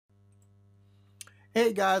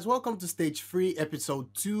Hey guys, welcome to Stage 3,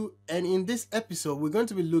 Episode 2. And in this episode, we're going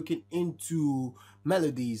to be looking into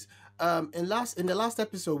melodies. In the last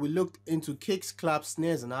episode, we looked into kicks, claps,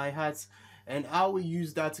 snares, and hi-hats, and how we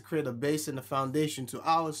use that to create a bass and a foundation to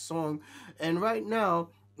our song. And right now,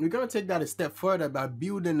 we're going to take that a step further by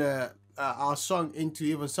building our song into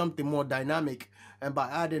even something more dynamic and by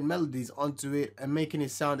adding melodies onto it and making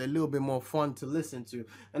it sound a little bit more fun to listen to.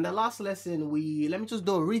 And the last lesson, let me just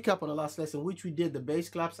do a recap on the last lesson, which we did the bass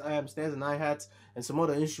claps, snares, and hi-hats, and some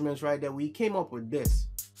other instruments right there. We came up with this.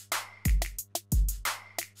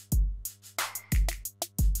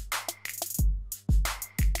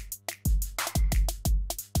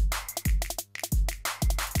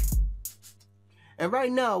 And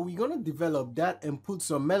right now, we're gonna develop that and put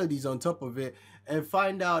some melodies on top of it and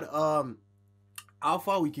find out how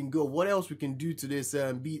far we can go, what else we can do to this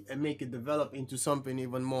beat and make it develop into something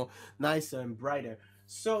even more nicer and brighter.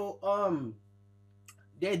 So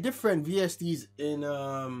there are different VSTs in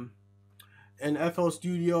FL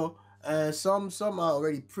Studio. Some are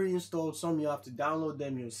already pre-installed, some you have to download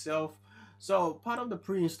them yourself. So part of the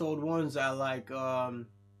pre-installed ones are like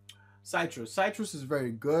Citrus. Citrus is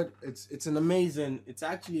very good. It's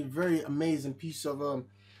actually a very amazing piece of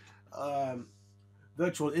um,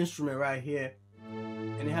 virtual instrument right here,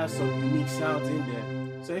 and it has some unique sounds in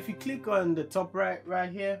there. So if you click on the top right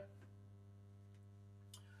here,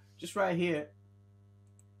 just right here,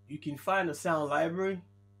 you can find a sound library.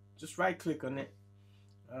 Just right click on it.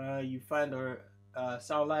 You find a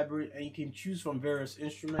sound library, and you can choose from various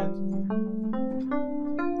instruments,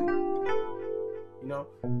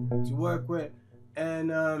 to work with.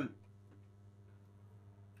 And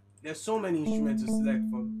there's so many instruments to select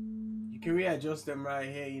from. You can readjust them right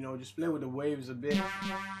here. Just play with the waves a bit.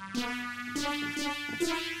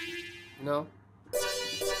 You know.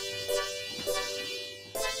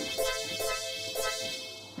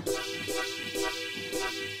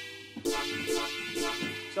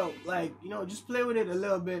 So just play with it a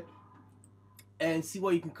little bit and see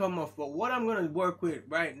what you can come up. But what I'm gonna work with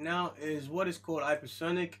right now is what is called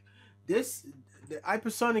Hypersonic. The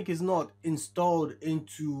Hypersonic is not installed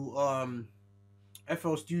into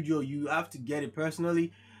FL Studio. You have to get it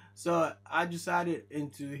personally. So I just add it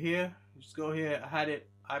into here. Just go here, I had it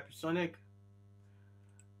Hypersonic,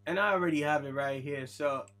 and I already have it right here.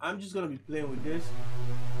 So I'm just gonna be playing with this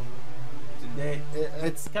today.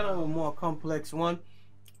 It's kind of a more complex one,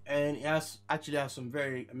 and it actually has some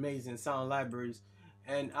very amazing sound libraries.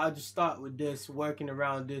 And I'll just start with this, working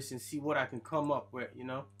around this, and see what I can come up with,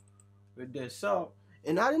 with this. So,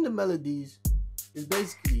 in adding the melodies is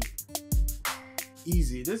basically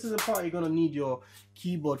easy. This is the part you're gonna need your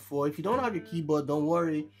keyboard for. If you don't have your keyboard, don't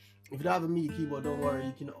worry. If you don't have a MIDI keyboard, don't worry.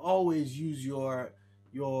 You can always use your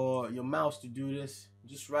mouse to do this.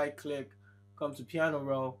 Just right click, come to piano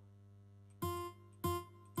roll,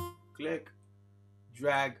 click,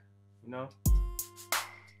 drag,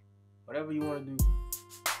 whatever you want to do,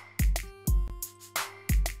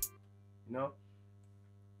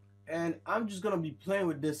 and I'm just gonna be playing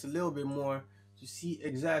with this a little bit more to see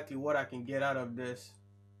exactly what I can get out of this.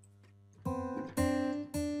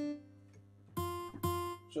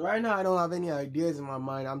 So right now I don't have any ideas in my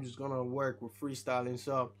mind. I'm just gonna work with freestyling.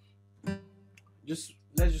 So let's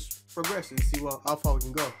just progress and see how far we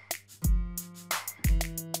can go.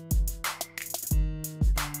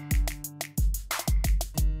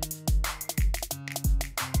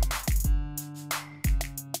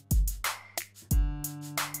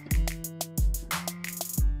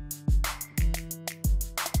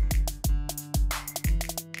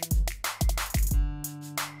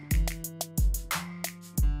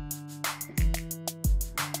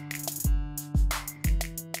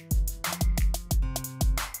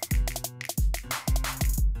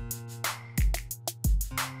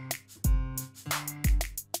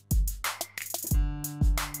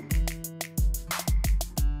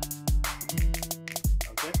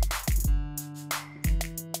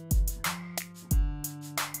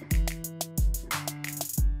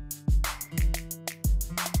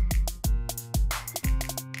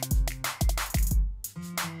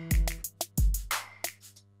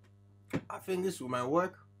 I think this will might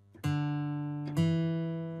work.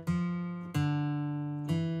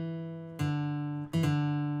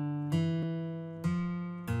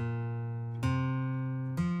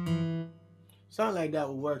 Something like that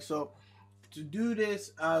would work. So to do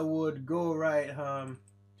this, I would go I'm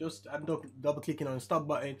double clicking on the stop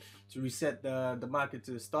button to reset the marker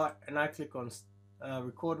to the start, and I click on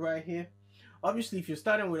record right here. Obviously, if you're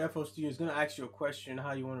starting with FL Studio, it's gonna ask you a question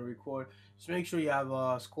how you want to record. Just make sure you have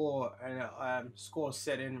a score and score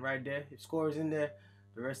set in right there. If score is in there,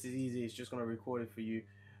 The rest is easy. It's just gonna record it for you.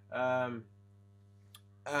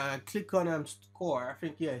 Click on score. I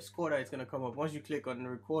think, yeah, score, that it's gonna come up. Once you click on the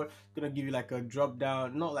record, it's gonna give you like a drop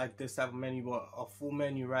down, not like this type of menu, but a full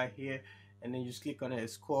menu right here, and then you just click on it,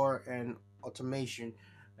 score and automation,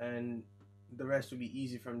 and the rest will be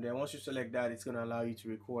easy from there. Once you select that, it's gonna allow you to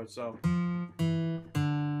record. So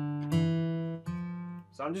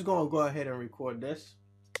I'm just gonna go ahead and record this.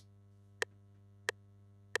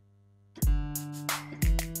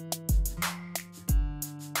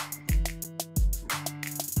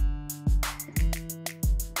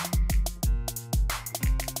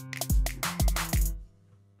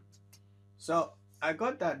 So I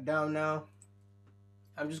got that down now.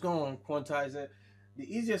 I'm just going to quantize it.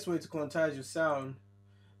 The easiest way to quantize your sound,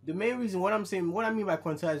 the main reason, what I mean by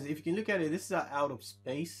quantize, if you can look at it, this is out of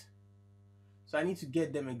space. So I need to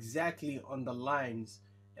get them exactly on the lines,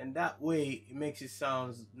 and that way it makes it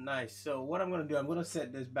sound nice. So what I'm going to do, I'm going to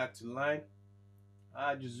set this back to line.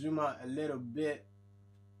 I just zoom out a little bit,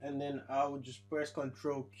 and then I will just press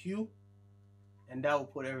Control Q, and that will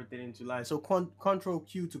put everything into line. So Control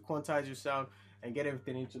Q to quantize your sound and get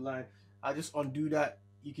everything into line. I'll just undo that.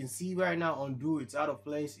 You can see right now, undo, it's out of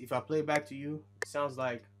place. If I play back to you, it sounds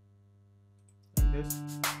like this.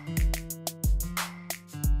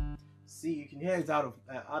 See, you can hear it's out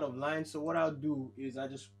of line. So what I'll do is I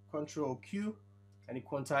just Control Q and it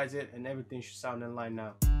quantize it, and everything should sound in line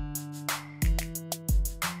now. You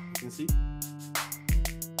can see.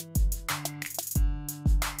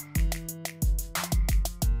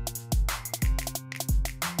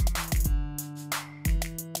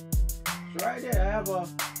 So right there, I have a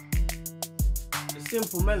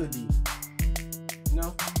simple melody, you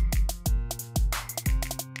know.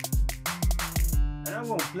 And I'm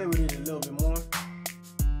gonna play with it a little bit more.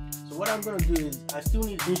 So what I'm gonna do is, I still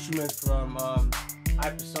need instruments from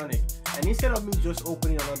Hypersonic, and instead of me just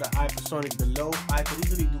opening another Hypersonic below, I could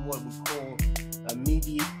easily do what we call a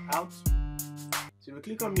MIDI out. So if we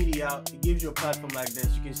click on MIDI out, it gives you a platform like this.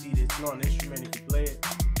 You can see it's not an instrument. If you play it,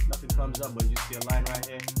 nothing comes up, but you see a line right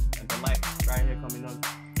here and the light right here coming on.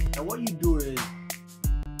 And what you do is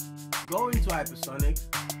go into Hypersonic,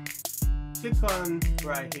 click on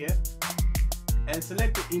right here, and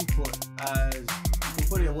select the input as, you can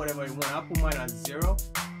put it whatever you want. I'll put mine at 0,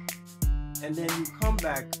 and then you come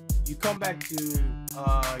back to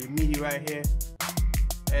your MIDI right here,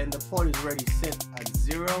 and the port is already set at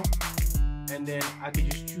 0, and then I can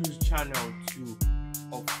just choose channel 2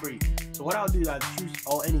 or 3. So what I'll do is I'll choose,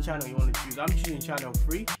 or any channel you want to choose. I'm choosing channel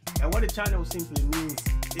 3, and what the channel simply means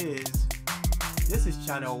is, this is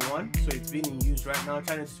channel 1, so it's being used right now.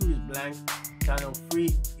 Channel 2 is blank, channel 3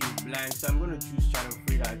 is blank, so I'm going to choose channel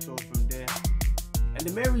 3 that I chose from there. And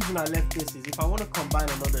the main reason I left this is if I want to combine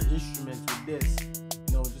another instrument with this,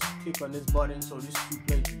 you know, just click on this button so these two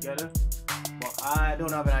play together. But I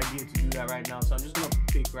don't have an idea to do that right now, so I'm just going to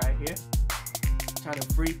pick right here, channel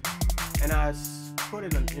 3, and I put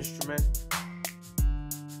in an instrument.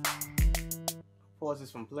 Pause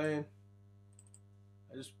this from playing.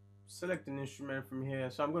 I just select an instrument from here,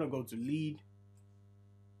 so I'm going to go to lead.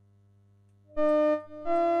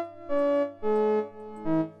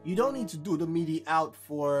 You don't need to do the MIDI out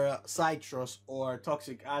for Citrus or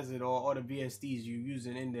Toxic Acid or other VSTs you're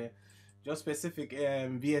using in there. Just specific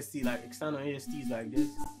VST, like external ASTs like this,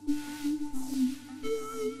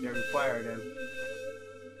 they require them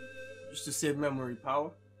just to save memory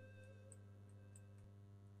power.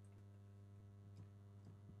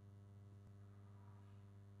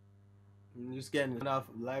 I'm just getting enough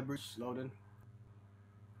library loading.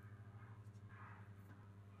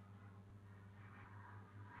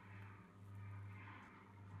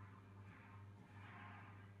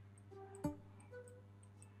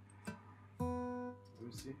 Let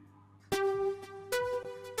me see.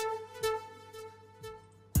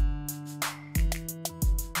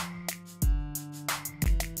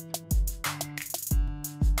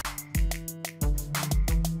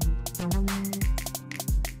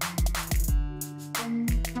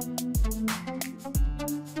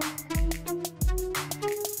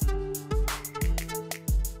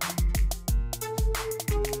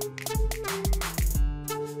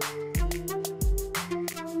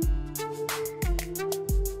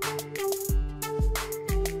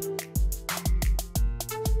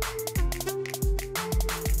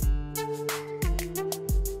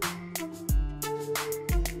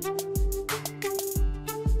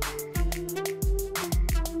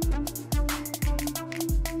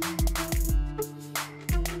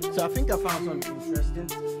 So I think I found something interesting,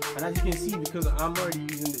 and as you can see, because I'm already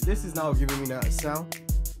using it, this is now giving me that sound,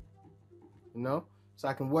 you know, so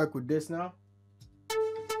I can work with this now.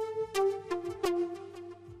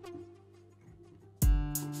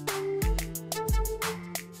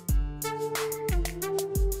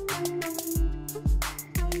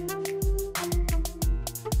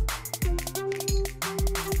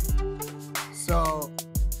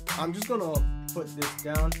 I'm just gonna put this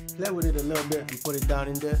down, play with it a little bit, and put it down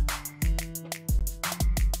in there.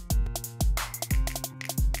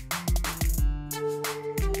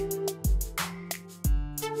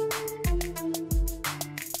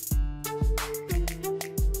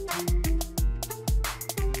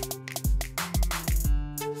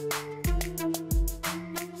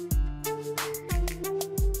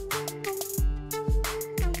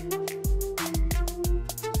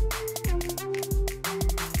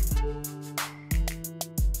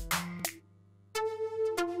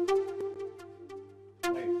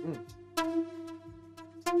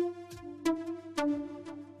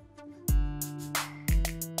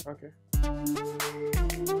 Okay.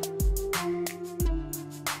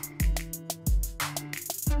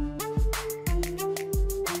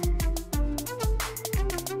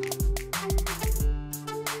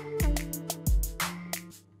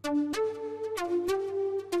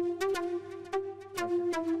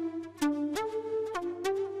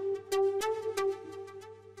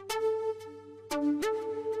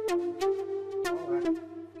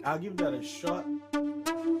 I'll give that a shot.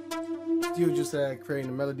 Still just creating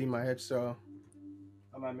a melody in my head, so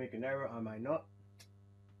I might make an error, I might not.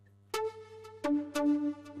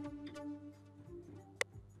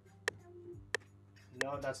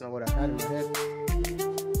 No, that's not what I had in my head.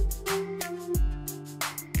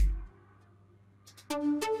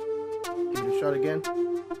 Give it a shot again.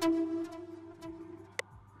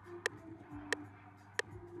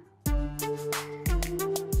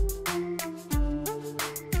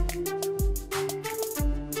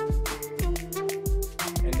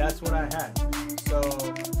 That's what I had. So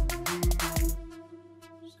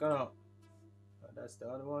just gonna that's the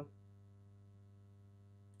other one.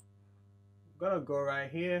 I'm gonna go right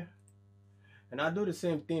here and I'll do the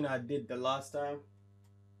same thing I did the last time,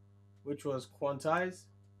 which was quantize.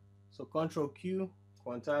 So Control Q,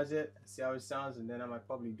 quantize it, see how it sounds, and then I might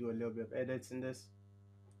probably do a little bit of edits in this.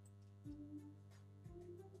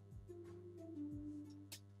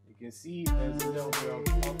 You can see there's a little bit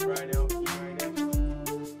of up right now, key right there.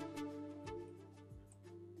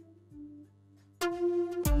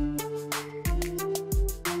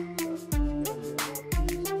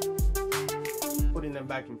 Putting them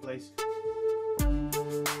back in place.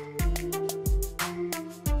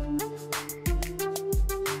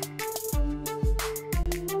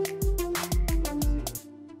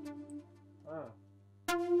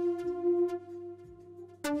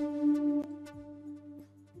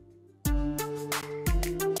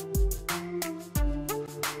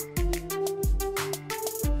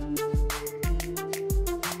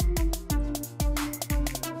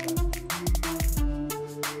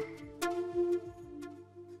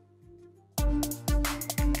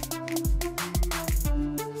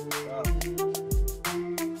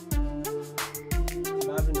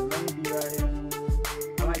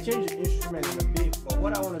 Change the instrument in a bit, but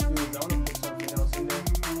what I want to do is I want to put something else in there.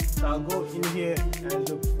 So I'll go in here and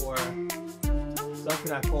look for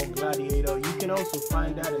something I call Gladiator. You can also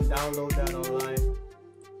find that and download that online,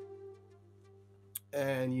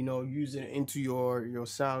 and you know, use it into your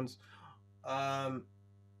sounds.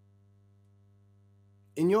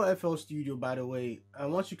 In your FL Studio, by the way,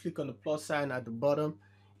 and once you click on the plus sign at the bottom,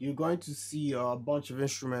 you're going to see a bunch of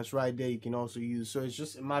instruments right there you can also use. So it's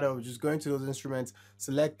just a matter of just going to those instruments,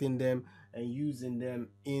 selecting them, and using them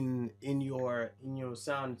in your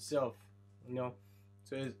sound itself, you know.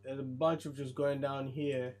 So there's a bunch of just going down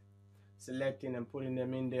here, selecting and putting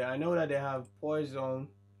them in there. I know that they have Poison,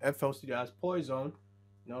 FL Studio has Poison,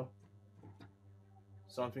 you know,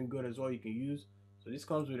 something good as well you can use. So this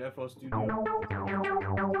comes with FL Studio,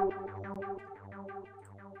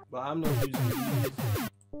 but I'm not using these.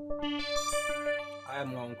 I have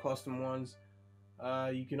my own custom ones.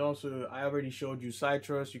 You can also, I already showed you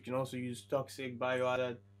Citrus. You can also use Toxic,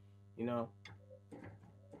 Biohazard, you know.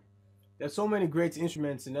 There's so many great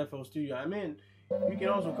instruments in FL Studio. I mean, you can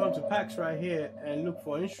also come to packs right here and look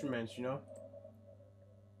for instruments, you know.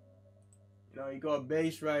 You know, you got a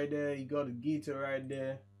bass right there, you got a guitar right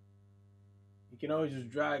there. You can always just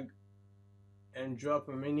drag and drop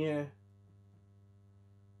them in here.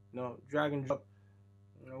 You know, drag and drop.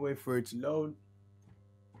 Wait for it to load.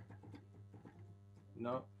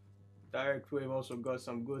 No, Direct Wave also got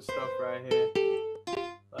some good stuff right here.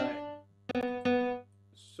 Like,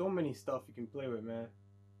 so many stuff you can play with, man.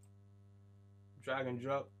 Drag and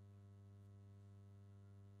drop.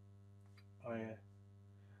 Oh yeah,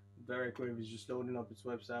 Direct Wave is just loading up its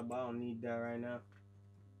website, but I don't need that right now.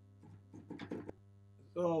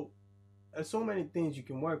 So there's so many things you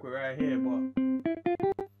can work with right here, but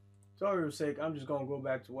tutorial's sake, I'm just gonna go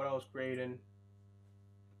back to what I was creating.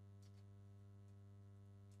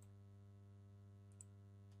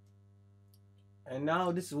 And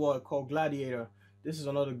now this is what I call Gladiator. This is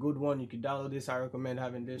another good one. You can download this. I recommend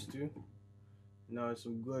having this too. You know, it's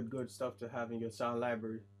some good stuff to have in your sound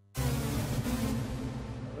library.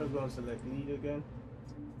 Let's go and select lead again.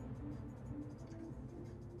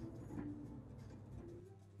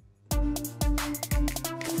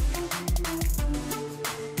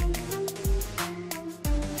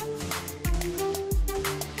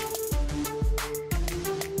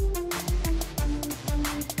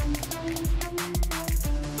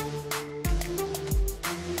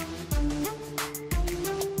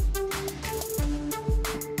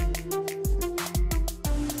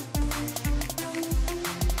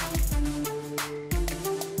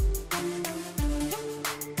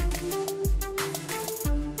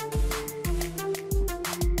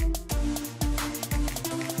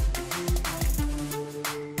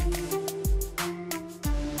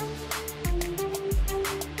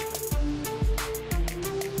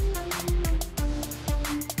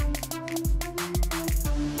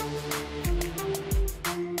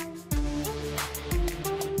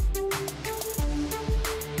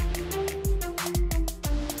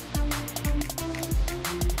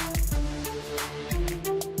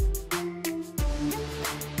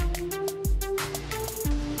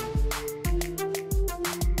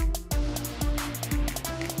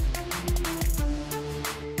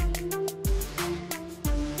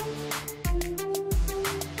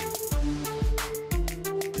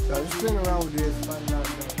 I'm just playing around with this, finding out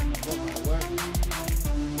what might work.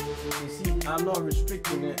 You see, I'm not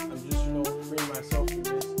restricting it. I'm just, you know, freeing myself from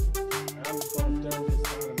this. And I'm just going to turn this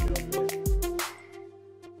down a little bit.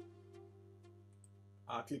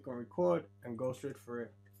 I'll click on record and go straight for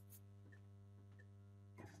it.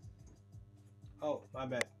 Oh, my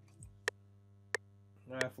bad.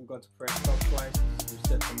 I forgot to press stop twice.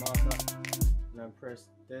 Reset the marker. And then press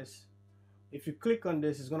this. If you click on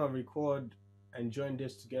this, it's going to record and join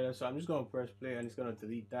this together. So I'm just going to press play and it's going to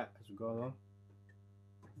delete that as we go along.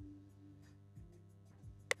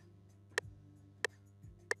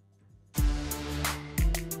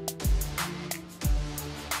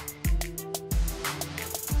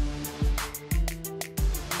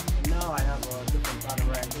 And now I have a different pattern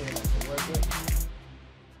right here that I can work with.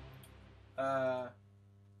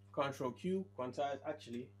 Control Q, quantize.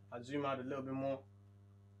 Actually, I'll zoom out a little bit more.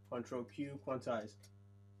 Control Q, quantize.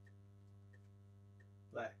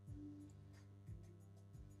 Like.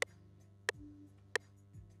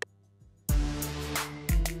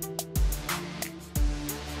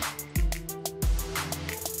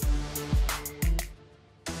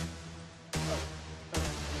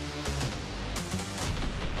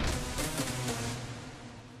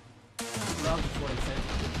 Now just what it says.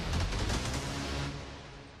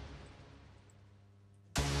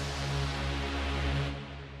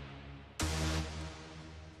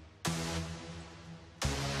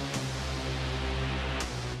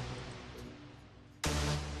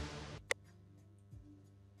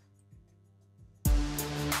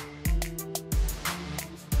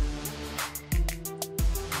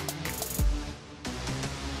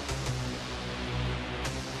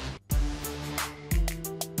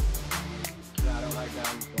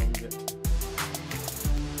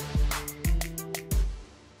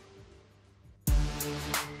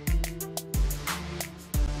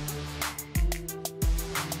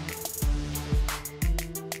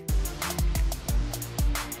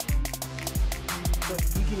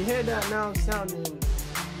 You can hear that now sounding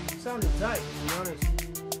tight, to be honest.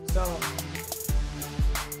 So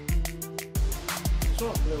just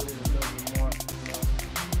want to play with it a little bit more.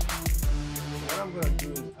 What I'm gonna do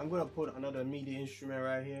is I'm gonna put another MIDI instrument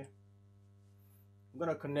right here. I'm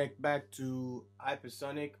gonna connect back to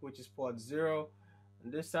Hypersonic, which is port 0.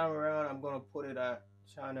 And this time around I'm gonna put it at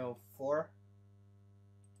channel 4.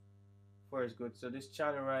 4 is good. So this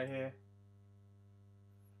channel right here.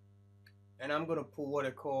 And I'm gonna put what I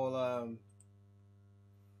call I'm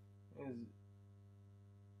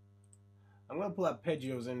gonna put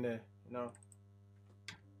arpeggios in there, you know.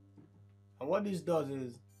 And what this does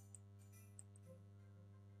is,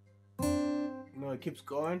 you know, it keeps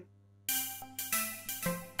going.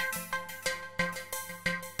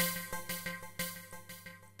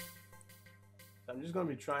 So I'm just gonna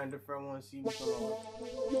be trying different ones, see what's going on.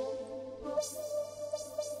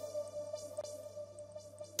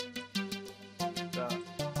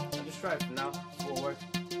 Try it for now. This will work.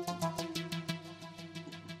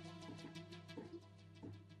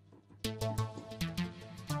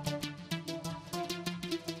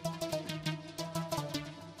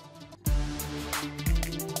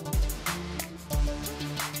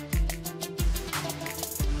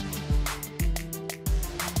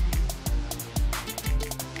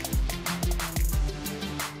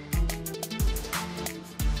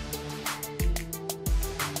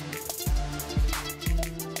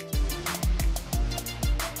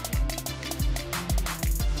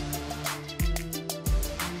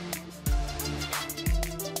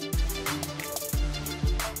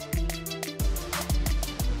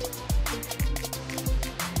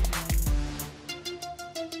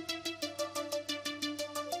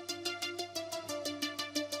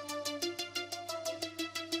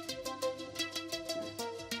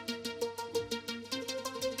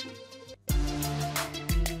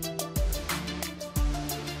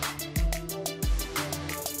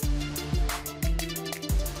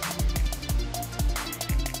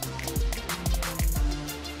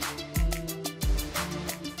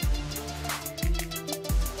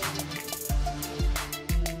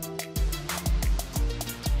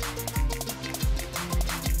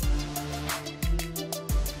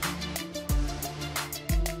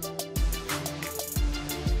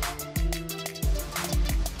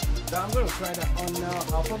 So I'm gonna try that on now.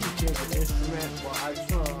 I'll probably change the instrument, but I just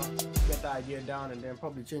wanna get the idea down and then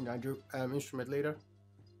probably change the instrument later.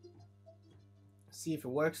 See if it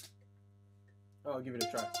works. Oh, I'll give it a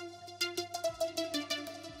try.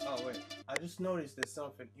 Oh wait, I just noticed there's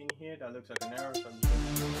something in here that looks like an error, so I'm just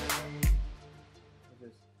gonna do that. What's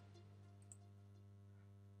this?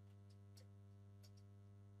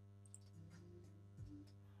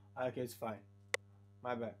 Okay, it's fine.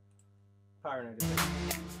 My bad. Paranoid.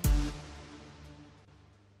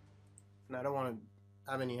 No, I don't want to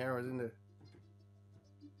have any errors in there.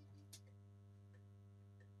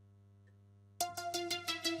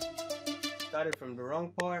 Started from the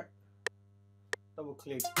wrong part. Double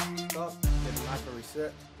click stop, get the micro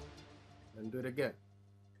reset, and do it again.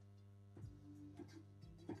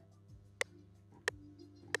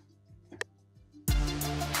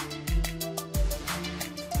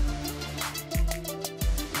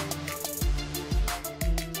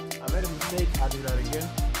 I made a mistake, I'll do that again.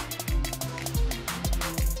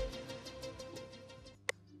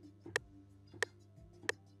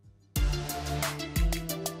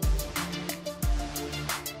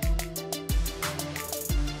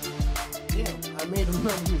 I made a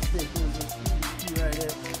little mistake. It was a key right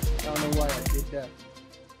there. I don't know why I did that.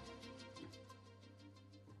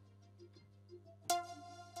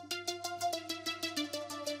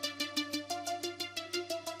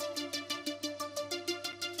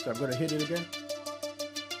 So I'm gonna hit it again.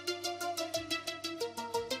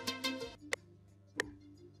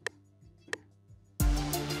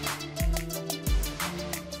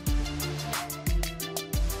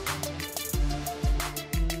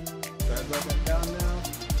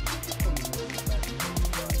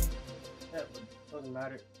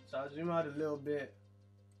 Matter. So I'll zoom out a little bit.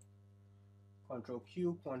 Control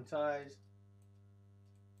Q, quantize,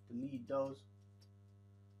 delete those.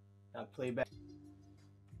 Now play back.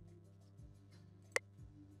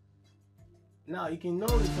 Now you can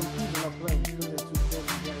notice some keys are not playing because they're too close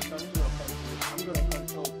together. So I'm gonna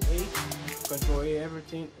control A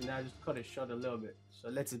everything, and I just cut it short a little bit. So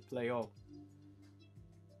let's it play off.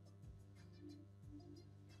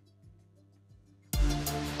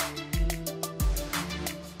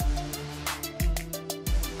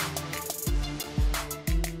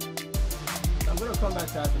 Come back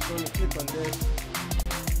to Hypersonic, click on this,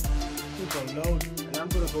 click on load, and I'm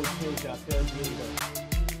gonna go change that tailgate though.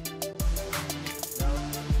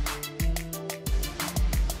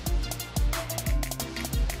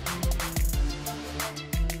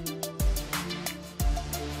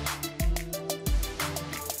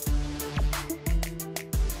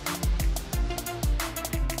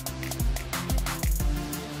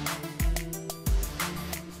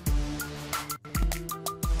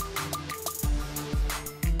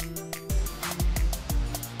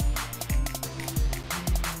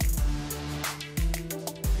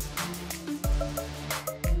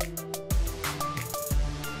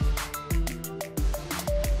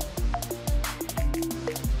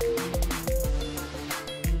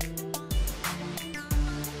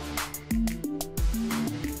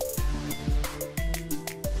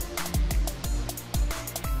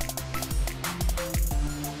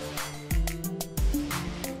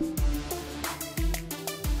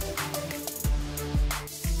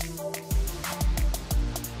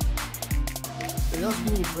 Just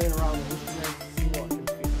me playing around with instruments to see what can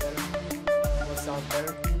fit better, what sounds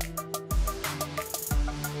better.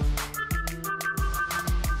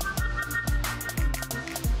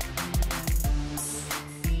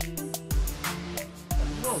 I'm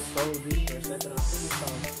just gonna solo this for a second. I think it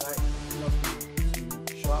sounds tight enough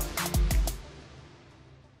to sharp.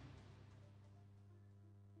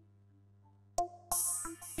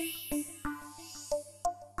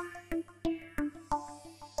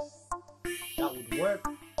 Work,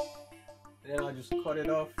 and then I'll just cut it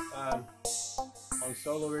off, I'll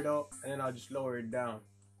solo it up, and then I'll just lower it down.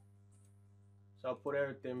 So I'll put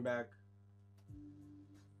everything back.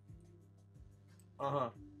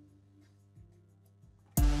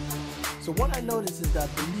 So what I noticed is that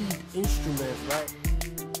the lead instrument, right,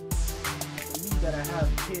 the lead that I have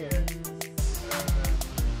here,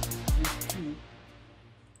 these two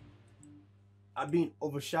are being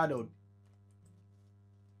overshadowed.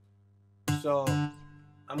 So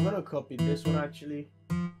I'm gonna copy this one actually.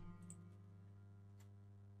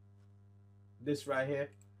 This right here.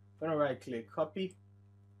 I'm gonna right click, copy.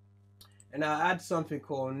 And I'll add something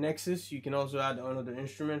called Nexus. You can also add another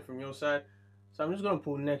instrument from your side. So I'm just gonna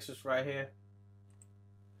pull Nexus right here.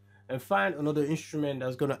 And find another instrument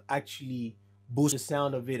that's gonna actually boost the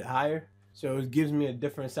sound of it higher. So it gives me a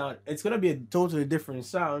different sound. It's gonna be a totally different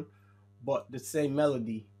sound, but the same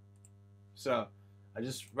melody. So I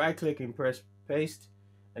just right click and press paste,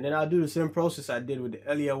 and then I'll do the same process I did with the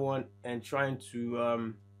earlier one and trying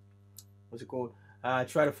to what's it called?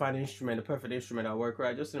 Try to find an instrument, the perfect instrument that work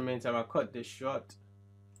right. Just in the meantime, I cut this short.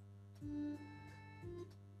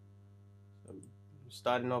 I'm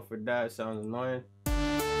starting off with that. It sounds annoying.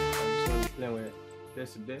 I'm just gonna be playing with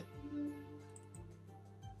this a bit.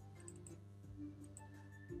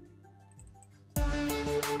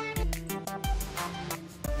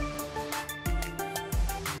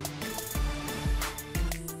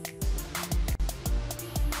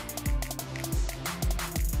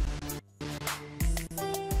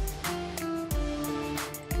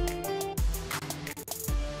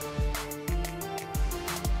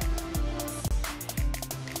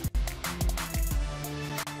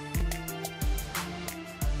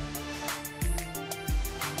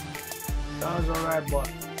 Sounds alright,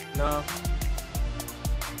 but no.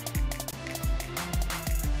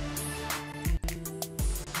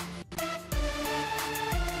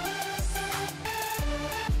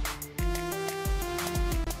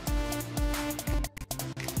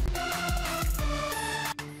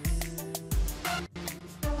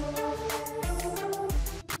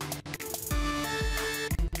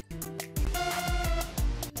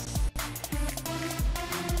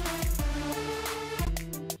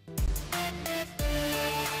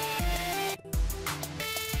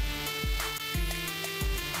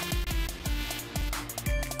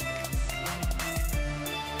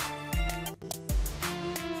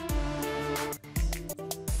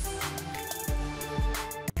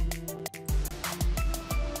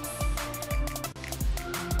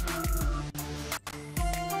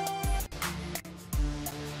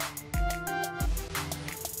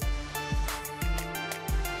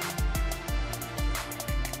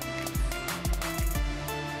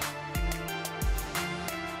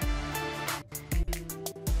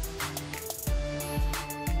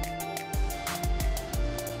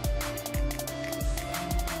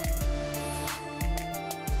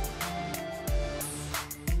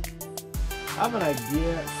 I have an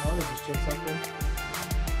idea. I want to just check something.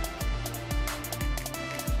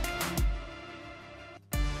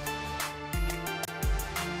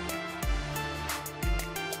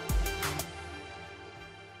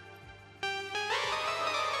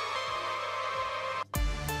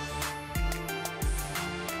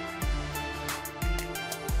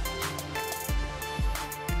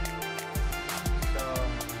 So,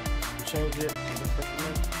 change it.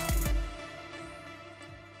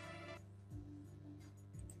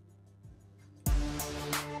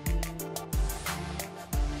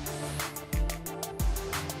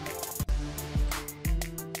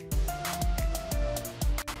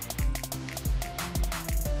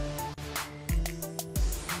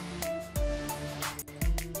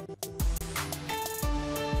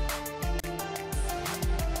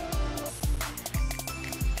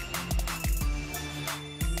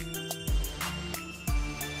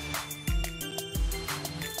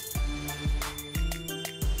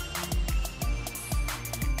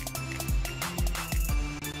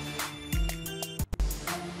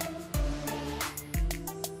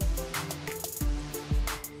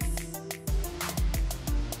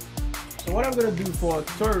 So what I'm gonna do for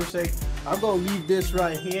tutorial's sake, I'm gonna leave this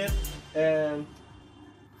right here, and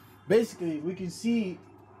basically we can see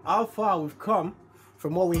how far we've come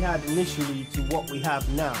from what we had initially to what we have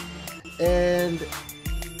now. And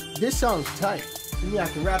this sounds tight. To me, I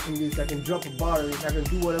can rap in this, I can drop a bar in this, I can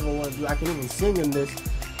do whatever I want to do, I can even sing in this.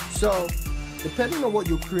 So depending on what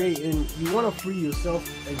you're creating, you want to free yourself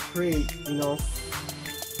and create, you know,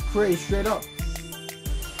 create straight up.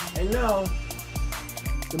 And now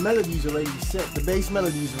the melody's already set, the bass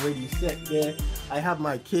melody's already set there. I have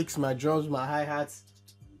my kicks, my drums, my hi-hats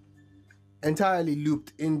entirely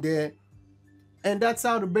looped in there. And that's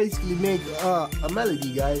how to basically make a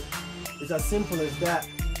melody, guys. It's as simple as that.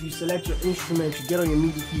 You select your instrument, you get on your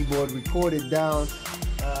MIDI keyboard, record it down,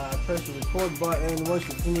 press the record button. Once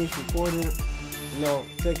you finish recording, you know,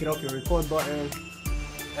 take it off your record button,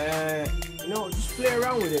 and you know, just play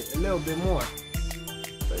around with it a little bit more.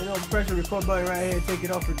 So, you know, press the record button right here, take it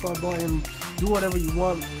off record button, do whatever you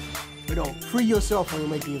want. You know, free yourself when you're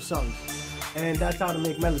making your songs. And that's how to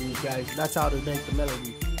make melodies, guys. That's how to make the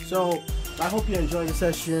melody. So I hope you enjoy the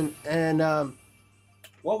session, and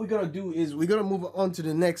what we're gonna do is we're gonna move on to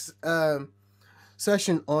the next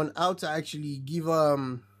session on how to actually give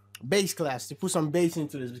bass class, to put some bass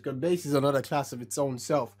into this, because bass is another class of its own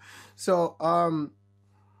self. So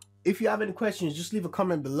if you have any questions, just leave a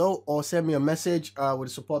comment below or send me a message with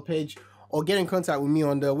a support page, or get in contact with me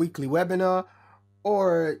on the weekly webinar,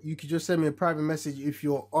 or you could just send me a private message if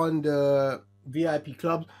you're on the VIP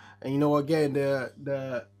club. and you know, again,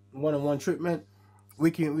 the one-on-one treatment,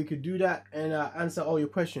 we could do that and answer all your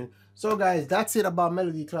questions. So guys, that's it about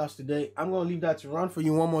melody class today. I'm gonna leave that to run for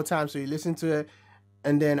you one more time so you listen to it,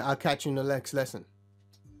 and then I'll catch you in the next lesson.